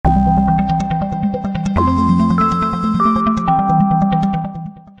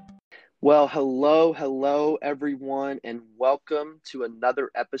Well, hello, everyone, and welcome to another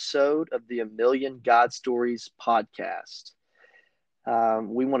episode of the A Million God Stories podcast.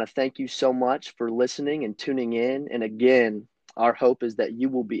 We want to thank you so much for listening and tuning in. And again, our hope is that you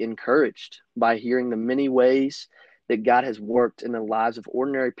will be encouraged by hearing the many ways that God has worked in the lives of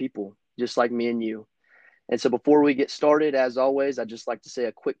ordinary people, just like me and you. And so, before we get started, as always, I'd just like to say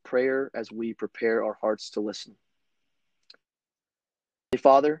a quick prayer as we prepare our hearts to listen. Hey,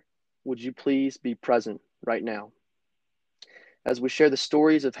 Father, would you please be present right now as we share the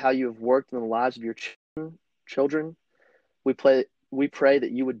stories of how you have worked in the lives of your children? We pray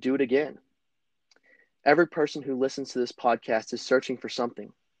that you would do it again. Every person who listens to this podcast is searching for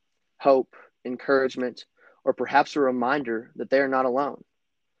something: hope, encouragement, or perhaps a reminder that they are not alone.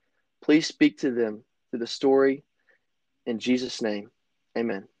 Please speak to them through the story. In Jesus' name,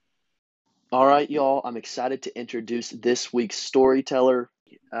 amen. All right, y'all, I'm excited to introduce this week's storyteller.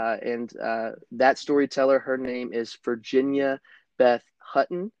 And that storyteller, her name is Virginia Beth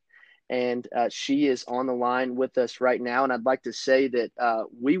Hutton, and she is on the line with us right now. And I'd like to say that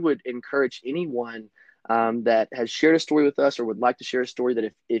we would encourage anyone that has shared a story with us or would like to share a story,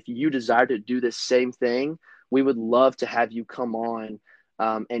 that if you desire to do this same thing, we would love to have you come on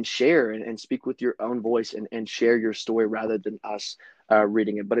and share and speak with your own voice and share your story rather than us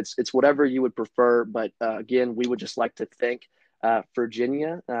reading it. But it's whatever you would prefer. But again, we would just like to thank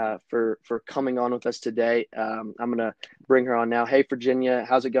Virginia for coming on with us today. I'm gonna bring her on now. Hey, Virginia,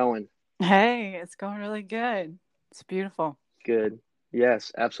 how's it going? Hey, it's going really good. It's beautiful. Good.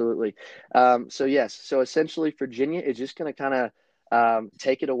 Yes, absolutely. So essentially, Virginia is just going to kind of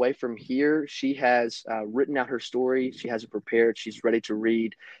take it away from here. She has written out her story. She has it prepared. She's ready to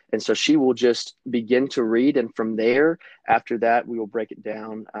read. And so she will just begin to read. And from there, after that, we will break it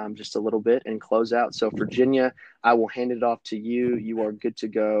down just a little bit and close out. So, Virginia, I will hand it off to you. You are good to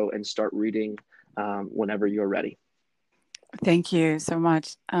go and start reading whenever you're ready. Thank you so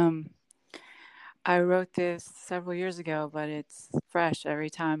much. I wrote this several years ago, but it's fresh every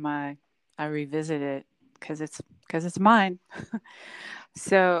time I revisit it because it's mine.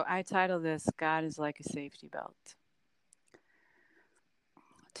 So I titled this "God is like a safety belt."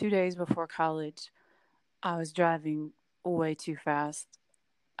 2 days before college, I was driving way too fast.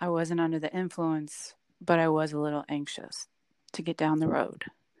 I wasn't under the influence, but I was a little anxious to get down the road.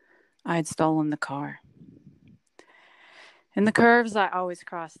 I had stolen the car. In the curves, I always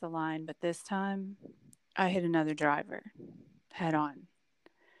cross the line, but this time I hit another driver head on,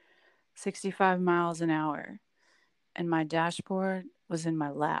 65 miles an hour, and my dashboard was in my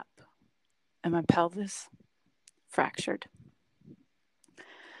lap, and my pelvis fractured.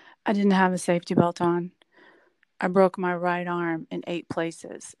 I didn't have a safety belt on. I broke my right arm in 8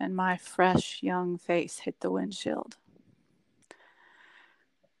 places, and my fresh, young face hit the windshield.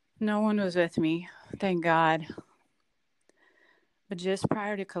 No one was with me, thank God. But just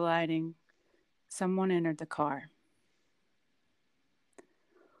prior to colliding, someone entered the car.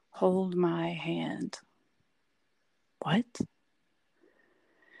 Hold my hand. What?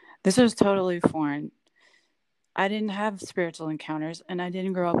 This was totally foreign. I didn't have spiritual encounters, and I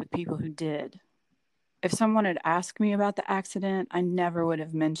didn't grow up with people who did. If someone had asked me about the accident, I never would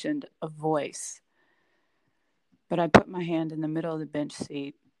have mentioned a voice. But I put my hand in the middle of the bench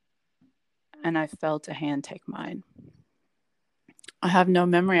seat, and I felt a hand take mine. I have no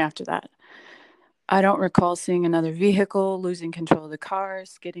memory after that. I don't recall seeing another vehicle, losing control of the car,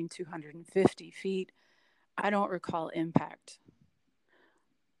 skidding 250 feet. I don't recall impact.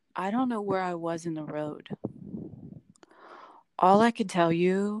 I don't know where I was in the road. All I could tell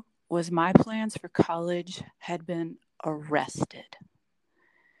you was my plans for college had been arrested.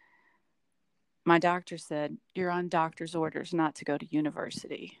 My doctor said, "You're on doctor's orders not to go to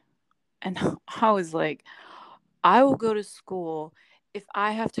university." And I was like, I will go to school if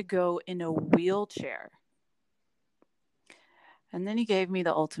I have to go in a wheelchair. And then he gave me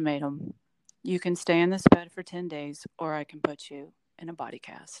the ultimatum: you can stay in this bed for 10 days, or I can put you in a body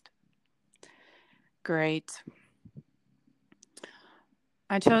cast. Great.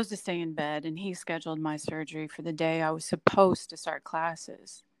 I chose to stay in bed, and he scheduled my surgery for the day I was supposed to start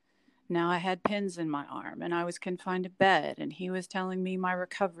classes. Now I had pins in my arm, and I was confined to bed, and he was telling me my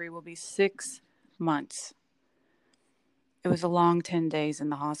recovery will be 6 months. It was a long 10 days in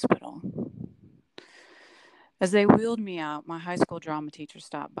the hospital. As they wheeled me out, my high school drama teacher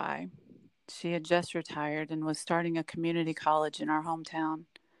stopped by. She had just retired and was starting a community college in our hometown.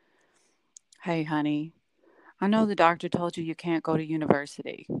 "Hey, honey, I know the doctor told you can't go to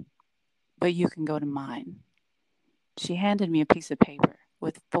university, but you can go to mine." She handed me a piece of paper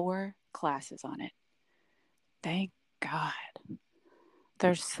with 4 classes on it. Thank God.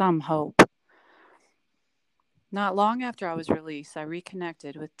 there's some hope. Not long after I was released, I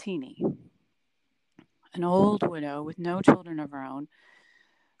reconnected with Teeny, an old widow with no children of her own.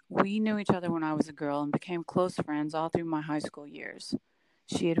 We knew each other when I was a girl and became close friends all through my high school years.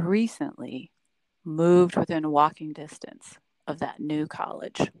 She had recently moved within walking distance of that new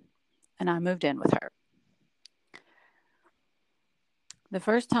college, and I moved in with her. The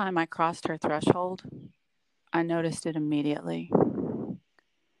first time I crossed her threshold, I noticed it immediately.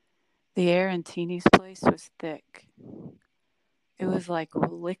 The air in Teeny's place was thick. It was like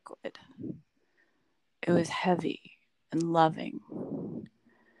liquid. It was heavy and loving.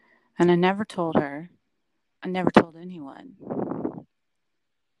 And I never told her, I never told anyone.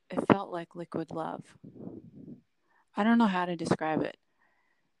 It felt like liquid love. I don't know how to describe it,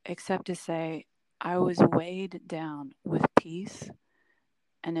 except to say I was weighed down with peace,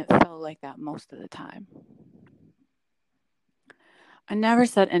 and it felt like that most of the time. I never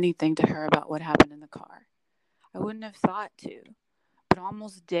said anything to her about what happened in the car. I wouldn't have thought to, but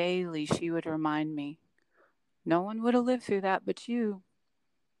almost daily she would remind me, no one would have lived through that but you.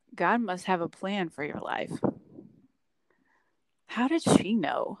 God must have a plan for your life. How did she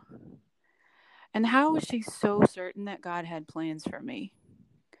know? And how was she so certain that God had plans for me?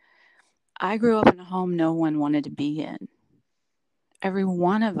 I grew up in a home no one wanted to be in. Every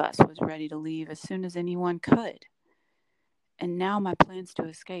one of us was ready to leave as soon as anyone could. And now my plans to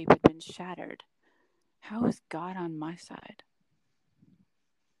escape had been shattered. How is God on my side?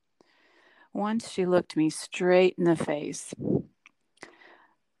 Once she looked me straight in the face.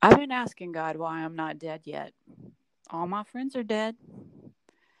 I've been asking God why I'm not dead yet. All my friends are dead,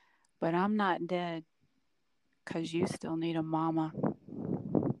 but I'm not dead because you still need a mama.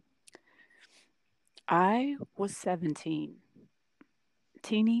 I was 17.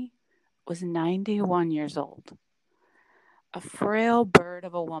 Teeny was 91 years old. A frail bird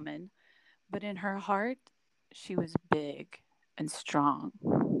of a woman, but in her heart, she was big and strong.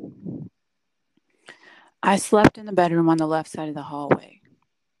 I slept in the bedroom on the left side of the hallway.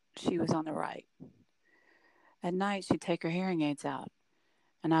 She was on the right. At night, she'd take her hearing aids out,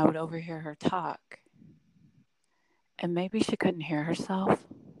 and I would overhear her talk. And maybe she couldn't hear herself,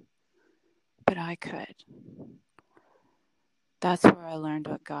 but I could. That's where I learned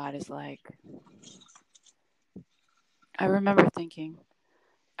what God is like. I remember thinking,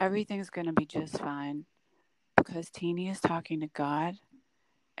 everything's going to be just fine because Teeny is talking to God,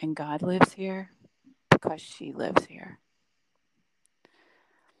 and God lives here because she lives here.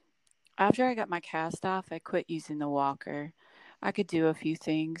 After I got my cast off, I quit using the walker. I could do a few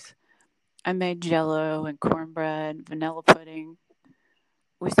things. I made jello and cornbread, vanilla pudding.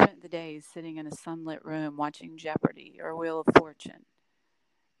 We spent the days sitting in a sunlit room watching Jeopardy or Wheel of Fortune.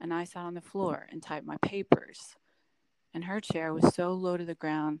 And I sat on the floor and typed my papers. And her chair was so low to the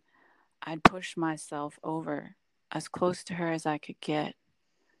ground, I'd push myself over as close to her as I could get.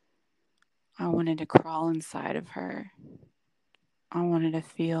 I wanted to crawl inside of her. I wanted to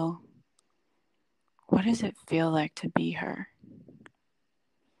feel, what does it feel like to be her?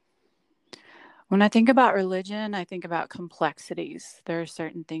 When I think about religion, I think about complexities. There are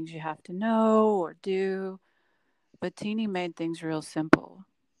certain things you have to know or do, but Teeny made things real simple.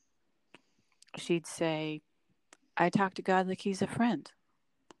 She'd say, I talk to God like he's a friend.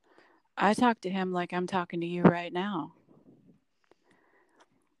 I talk to him like I'm talking to you right now.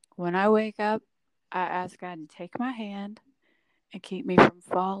 When I wake up, I ask God to take my hand and keep me from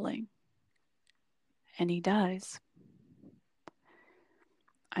falling. And he does.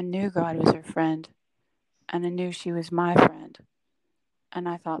 I knew God was her friend, and I knew she was my friend. And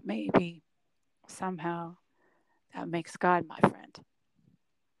I thought maybe, somehow, that makes God my friend.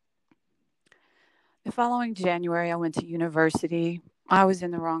 The following January, I went to university. I was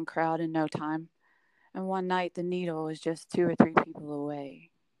in the wrong crowd in no time. And one night, the needle was just 2 or 3 people away.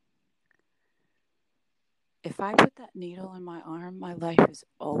 If I put that needle in my arm, my life is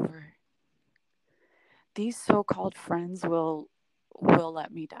over. These so-called friends will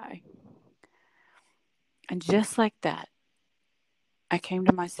let me die. And just like that, I came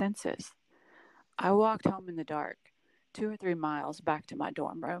to my senses. I walked home in the dark, 2 or 3 miles back to my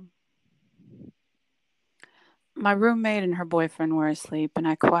dorm room. My roommate and her boyfriend were asleep, and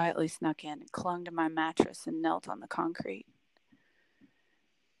I quietly snuck in and clung to my mattress and knelt on the concrete.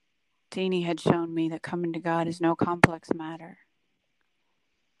 Teeny had shown me that coming to God is no complex matter.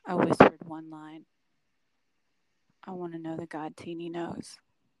 I whispered one line. I want to know the God Teeny knows.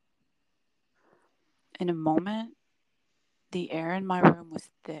 In a moment, the air in my room was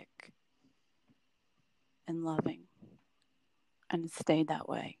thick and loving, and it stayed that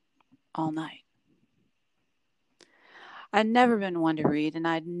way all night. I'd never been one to read, and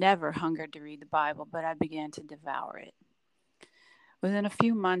I'd never hungered to read the Bible, but I began to devour it. Within a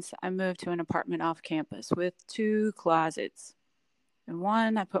few months, I moved to an apartment off campus with 2 closets. In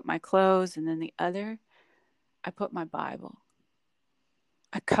one, I put my clothes, and in the other, I put my Bible.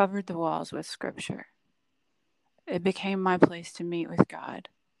 I covered the walls with scripture. It became my place to meet with God.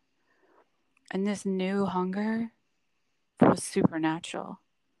 And this new hunger was supernatural.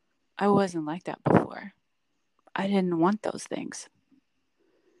 I wasn't like that before. I didn't want those things.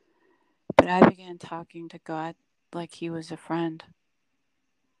 But I began talking to God like he was a friend.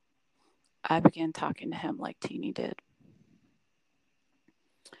 I began talking to him like Teeny did.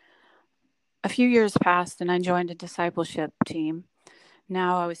 A few years passed and I joined a discipleship team.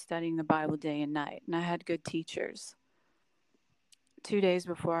 Now I was studying the Bible day and night, and I had good teachers. 2 days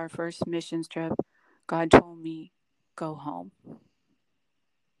before our first missions trip, God told me, go home.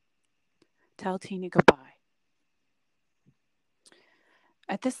 Tell Teeny goodbye.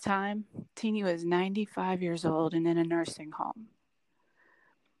 At this time, Teeny was 95 years old and in a nursing home.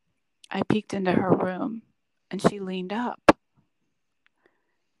 I peeked into her room, and she leaned up.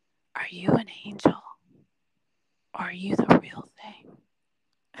 Are you an angel? Or are you the real thing?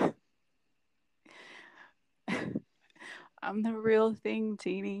 I'm the real thing,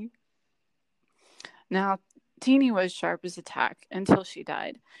 Teeny. Now, Teeny was sharp as a tack until she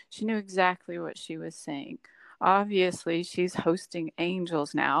died. She knew exactly what she was saying. Obviously, she's hosting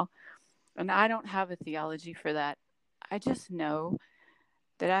angels now, and I don't have a theology for that. I just know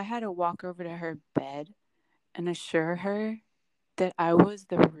that I had to walk over to her bed and assure her that I was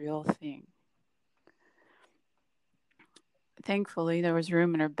the real thing. Thankfully, there was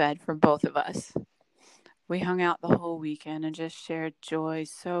room in her bed for both of us. We hung out the whole weekend and just shared joy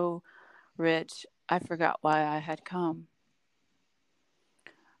so rich, I forgot why I had come.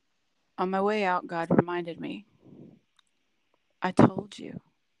 On my way out, God reminded me, I told you,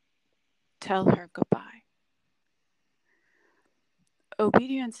 tell her goodbye.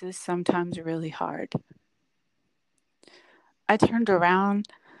 Obedience is sometimes really hard. I turned around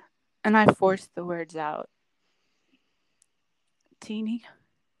and I forced the words out. Teeny,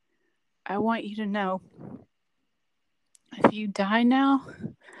 I want you to know, if you die now,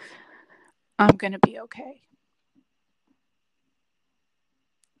 I'm going to be okay.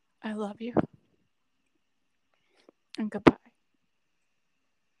 I love you. And goodbye.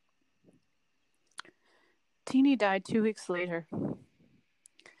 Teeny died 2 weeks later,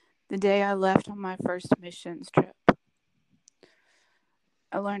 the day I left on my first missions trip.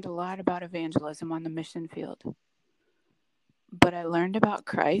 I learned a lot about evangelism on the mission field, but I learned about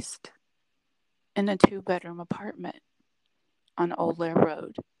Christ in a 2-bedroom apartment on Old Lair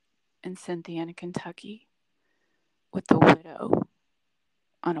Road in Cynthiana, Kentucky, with the widow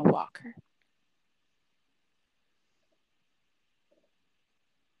on a walker.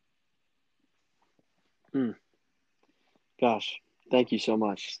 Gosh, thank you so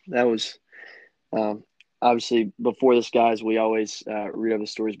much. That was um, obviously before this, guys. We always read other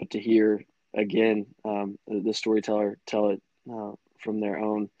stories, but to hear again the storyteller tell it from their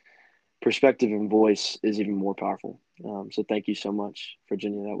own perspective and voice is even more powerful. So thank you so much,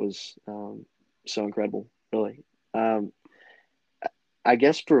 Virginia. That was so incredible, really. Um, I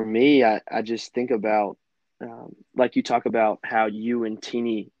guess for me, I just think about like you talk about how you and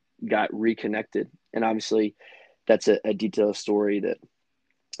Teeny got reconnected, and obviously that's a detailed story that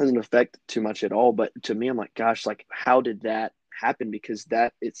doesn't affect too much at all. But to me, I'm like, gosh, like how did that happen? Because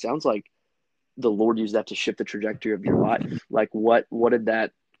that it sounds like the Lord used that to shift the trajectory of your life. Like what did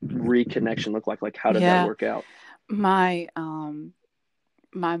that reconnection look like? Like how did that Yeah, work out? my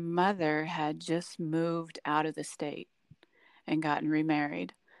my mother had just moved out of the state and gotten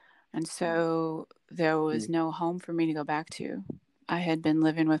remarried. And so there was Mm, no home for me to go back to. I had been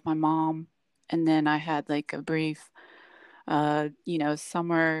living with my mom, and then I had like a brief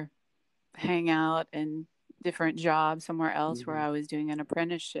summer hangout and different job somewhere else where mm-hmm. I was doing an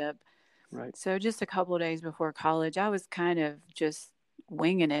apprenticeship. Right. So just a couple of days before college, I was kind of just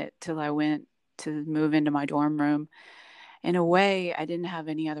winging it till I went to move into my dorm room. In a way, I didn't have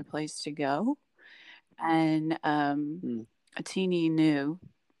any other place to go. And Mm, a teeny knew,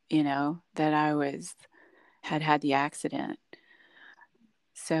 that I had the accident.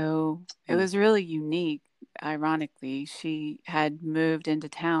 So it mm, was really unique. Ironically, she had moved into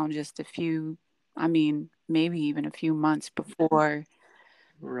town just maybe even a few months before.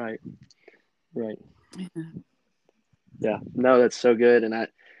 right. Right. Yeah. Yeah. No, that's so good. And I,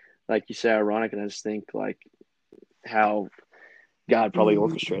 like you say, ironic. And I just think like how God probably Mm-hmm.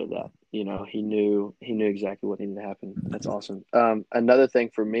 orchestrated that. You know, he knew exactly what needed to happen. That's awesome. Another thing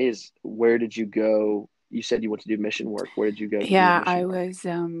for me is where did you go you said you went to do mission work. Where did you go to do Yeah, mission I work?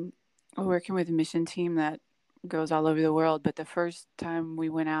 was working with a mission team that goes all over the world. But the first time we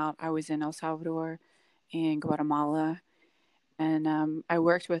went out, I was in El Salvador and Guatemala. And I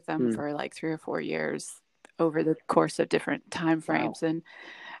worked with them Hmm. for like 3 or 4 years over the course of different time Wow. frames. And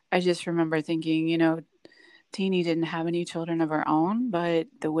I just remember thinking, Teeny didn't have any children of her own, but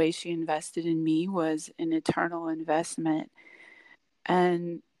the way she invested in me was an eternal investment.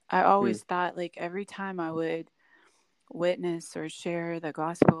 And I Hmm. always thought, like, every time I would witness or share the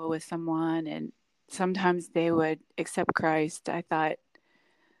gospel with someone, and sometimes they would accept Christ, I thought,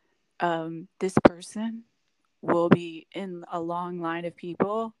 this person will be in a long line of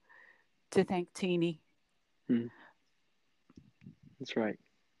people to thank Teeny. Hmm. That's right.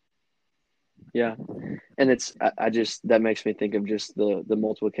 Yeah. And I just, that makes me think of just the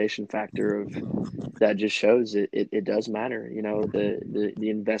multiplication factor of that just shows it does matter. The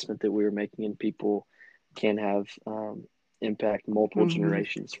investment that we were making in people can have impact multiple Mm-hmm.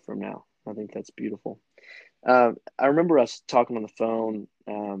 generations from now. I think that's beautiful. I remember us talking on the phone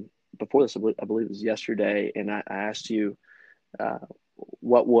before this. I believe it was yesterday, and I asked you uh,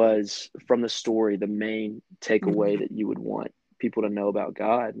 what was from the story the main takeaway Mm-hmm. that you would want people to know about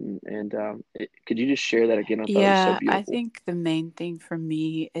God, and could you just share that again? I thought it was so Yeah, I beautiful. think the main thing for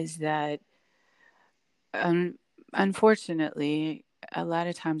me is that, um, unfortunately, a lot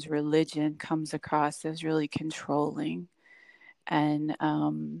of times religion comes across as really controlling. And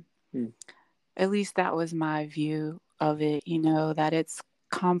Hmm. at least that was my view of it, that it's Right.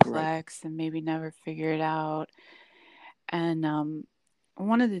 complex and maybe never figure it out. And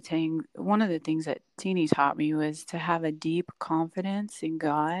one of the things that Teeny taught me was to have a deep confidence in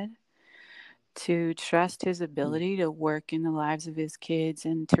God, to trust his Hmm. ability to work in the lives of his kids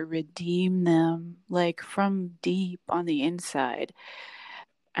and to redeem them, like, from deep on the inside.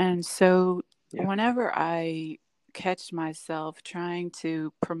 And so Yeah. whenever I catch myself trying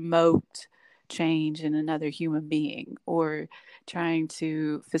to promote change in another human being, or trying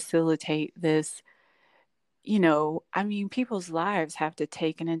to facilitate this, I mean, people's lives have to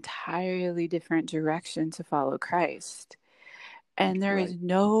take an entirely different direction to follow Christ. And there is Right.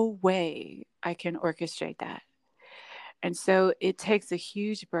 no way I can orchestrate that. And so it takes a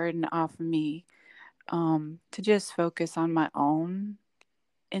huge burden off of me, to just focus on my own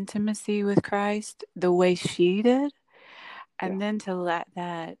intimacy with Christ the way she did, Yeah. and then to let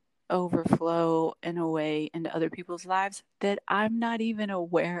that overflow in a way into other people's lives that I'm not even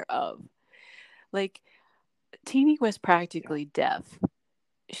aware of. Like, Teeny was Yeah. practically deaf.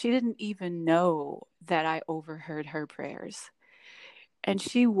 She didn't even know that I overheard her prayers. And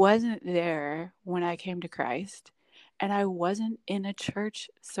she wasn't there when I came to Christ. And I wasn't in a church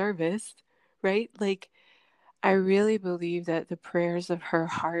service, right? Like, I really believe that the prayers of her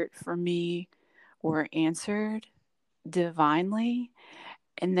heart for me were answered divinely,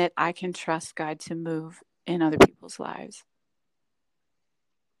 and that I can trust God to move in other people's lives.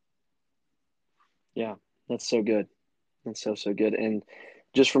 Yeah. That's so good. That's so good. And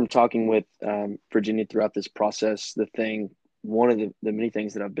just from talking with Virginia throughout this process, one of the many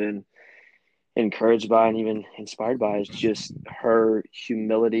things that I've been encouraged by and even inspired by is just her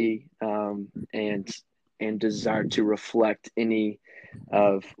humility, and desire to reflect any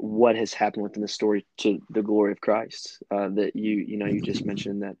of what has happened within the story to the glory of Christ. That you just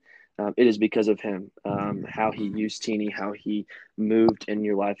mentioned that it is because of him, how he used Teeny, how he moved in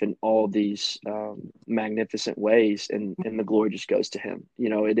your life in all these magnificent ways, and the glory just goes to him.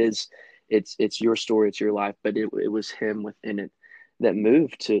 It's your story, it's your life, but it was him within it that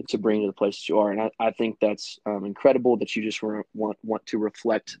moved to bring you to the place that you are. And I think that's incredible that you just want to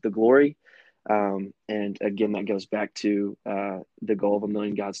reflect the glory. And again, that goes back to the goal of a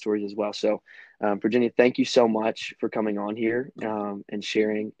million God stories as well. So, Virginia, thank you so much for coming on here and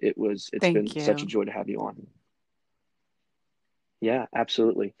sharing. It's Thank been such a you. joy to have you on. Yeah,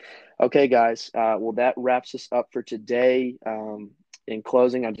 absolutely. Okay, guys. Well, that wraps us up for today. In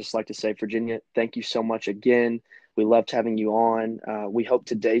closing, I'd just like to say, Virginia, thank you so much again. We loved having you on. We hope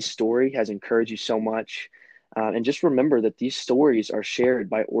today's story has encouraged you so much. And just remember that these stories are shared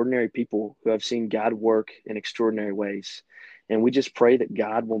by ordinary people who have seen God work in extraordinary ways. And we just pray that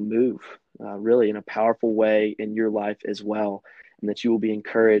God will move really in a powerful way in your life as well, and that you will be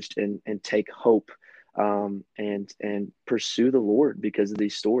encouraged and take hope and pursue the Lord because of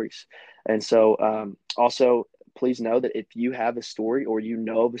these stories. And so, also, please know that if you have a story or you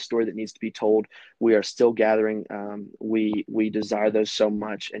know of a story that needs to be told, we are still gathering. We desire those so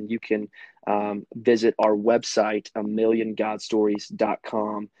much, and you can visit our website, a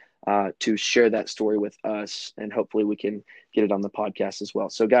milliongodstories.com, to share that story with us, and hopefully we can get it on the podcast as well.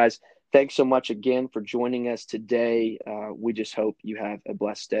 So, guys, Thanks so much again for joining us today. We just hope you have a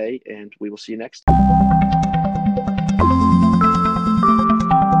blessed day, and we will see you next time.